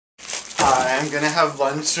I'm gonna have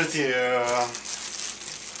lunch with you.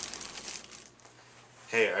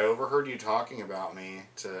 Hey, I overheard you talking about me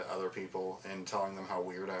to other people and telling them how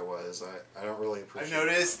weird I was. I don't really appreciate I've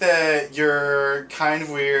noticed that you're kind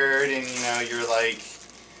of weird and, you know,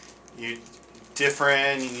 you're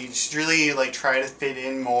different and you just really, like, try to fit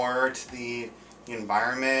in more to the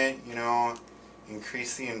environment, you know,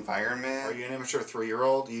 increase the environment. Are you an immature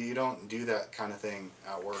 3-year-old? You don't do that kind of thing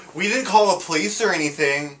at work. We didn't call the police or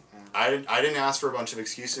anything. I didn't ask for a bunch of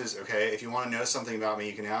excuses, okay? If you want to know something about me,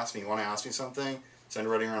 you can ask me. You want to ask me something? Instead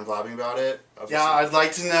of running around blabbing about it? Yeah, I'd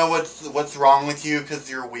like to know what's wrong with you because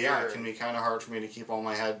you're weird. Yeah, it can be kind of hard for me to keep all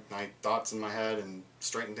my thoughts in my head and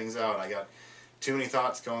straighten things out. I got too many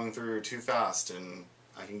thoughts going through too fast, and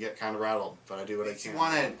I can get kind of rattled, but I do what I can. You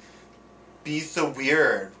want to be so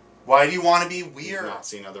weird. Why do you want to be weird? I've not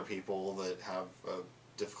seen other people that have a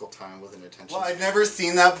difficult time with an attention. Well, I've never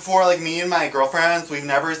seen that before. Like me and my girlfriends, we've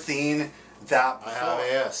never seen that before. I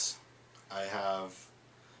have AS. I have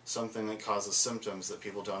something that causes symptoms that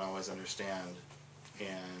people don't always understand,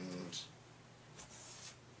 and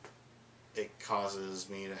it causes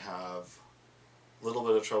me to have a little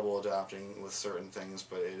bit of trouble adapting with certain things,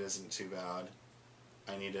 but it isn't too bad.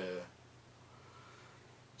 I need to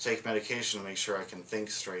take medication to make sure I can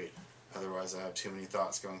think straight, otherwise I have too many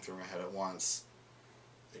thoughts going through my head at once.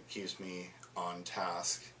 It keeps me on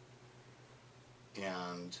task,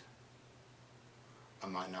 and I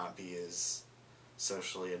might not be as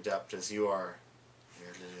socially adept as you are.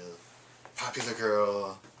 You're a little popular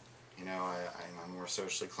girl. You know, I'm more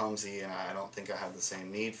socially clumsy, and I don't think I have the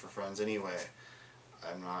same need for friends anyway.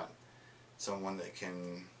 I'm not someone that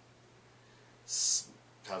can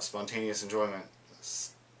have spontaneous enjoyment.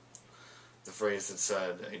 That's the phrase that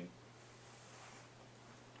said,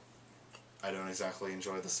 I don't exactly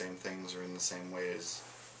enjoy the same things or in the same ways.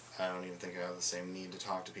 I don't even think I have the same need to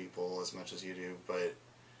talk to people as much as you do, but it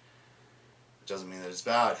doesn't mean that it's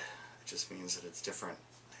bad. It just means that it's different.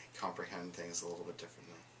 I comprehend things a little bit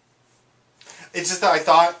differently. It's just that I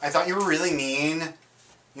thought you were really mean.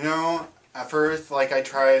 You know, at first, like, I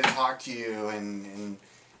tried to talk to you and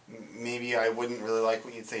maybe I wouldn't really like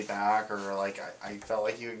what you'd say back, or like I felt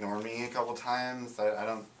like you ignored me a couple times.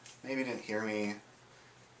 Maybe you didn't hear me.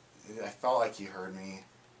 I felt like you heard me.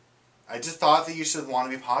 I just thought that you should want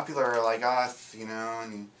to be popular like us, you know,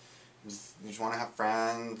 and you just want to have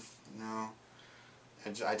friends, you know.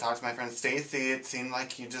 I talked to my friend Stacy. It seemed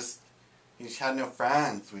like you just had no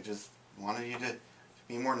friends. We just wanted you to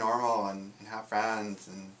be more normal and have friends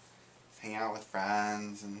and hang out with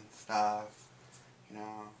friends and stuff, you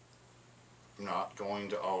know. I'm not going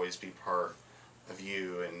to always be part of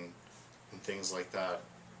you and things like that.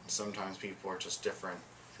 Sometimes people are just different.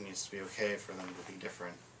 It needs to be okay for them to be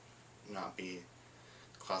different, not be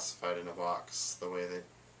classified in a box the way that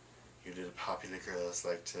you did popular girls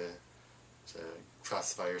like to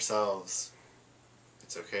classify yourselves.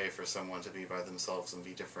 It's okay for someone to be by themselves and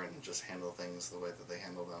be different and just handle things the way that they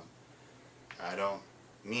handle them. I don't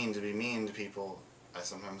mean to be mean to people. I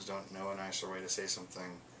sometimes don't know a nicer way to say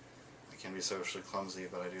something. I can be socially clumsy,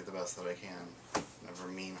 but I do the best that I can. Never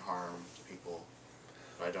mean harm to people.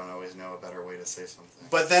 But I don't always know a better way to say something.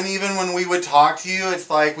 But then even when we would talk to you,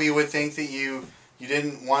 it's like we would think that you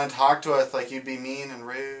didn't want to talk to us, like you'd be mean and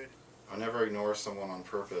rude. I never ignore someone on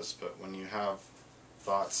purpose, but when you have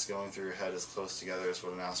thoughts going through your head as close together as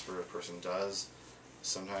what an Asperger person does,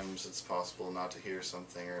 sometimes it's possible not to hear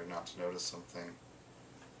something or not to notice something.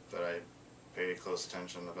 But I pay close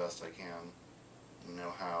attention the best I can and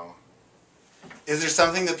know how. Is there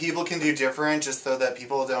something that people can do different just so that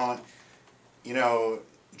people don't, you know,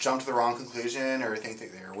 jump to the wrong conclusion or think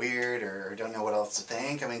that they're weird or don't know what else to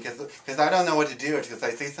think? I mean, because I don't know what to do. Because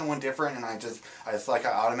I see someone different and I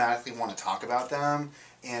automatically want to talk about them.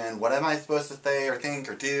 And what am I supposed to say or think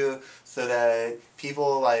or do so that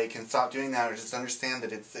people like can stop doing that or just understand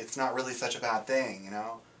that it's not really such a bad thing, you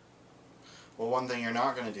know? Well, one thing you're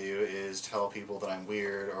not going to do is tell people that I'm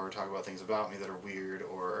weird or talk about things about me that are weird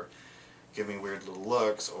or give me weird little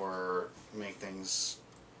looks or make things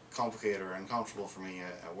complicated or uncomfortable for me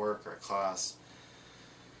at work or at class.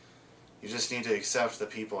 You just need to accept that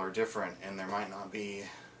people are different and there might not be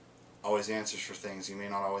always answers for things. You may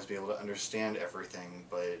not always be able to understand everything,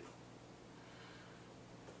 but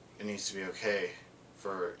it needs to be okay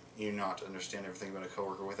for you not to understand everything about a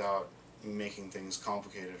coworker without making things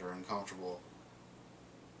complicated or uncomfortable.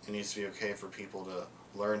 It needs to be okay for people to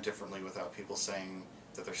learn differently without people saying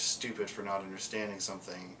that they're stupid for not understanding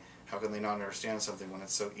something. How can they not understand something when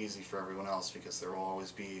it's so easy for everyone else? Because there will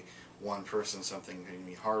always be one person something can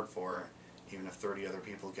be hard for, even if 30 other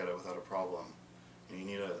people get it without a problem. And you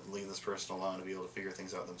need to leave this person alone to be able to figure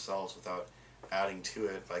things out themselves without adding to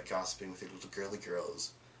it by gossiping with your little girly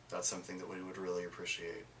girls, that's something that we would really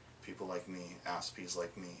appreciate. People like me, Aspies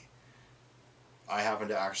like me. I happen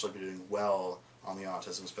to actually be doing well on the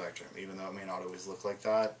autism spectrum, even though it may not always look like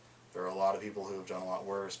that. There are a lot of people who have done a lot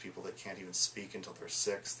worse, people that can't even speak until they're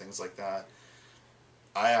 6, things like that.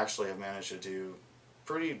 I actually have managed to do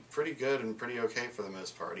pretty good and pretty okay for the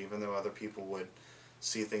most part, even though other people would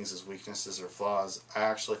see things as weaknesses or flaws. I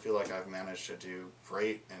actually feel like I've managed to do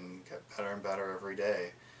great and get better and better every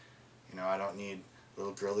day. You know, I don't need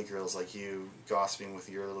little girly girls like you gossiping with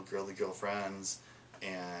your little girly girl friends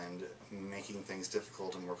and making things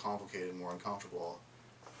difficult and more complicated and more uncomfortable.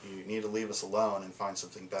 You need to leave us alone and find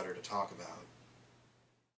something better to talk about.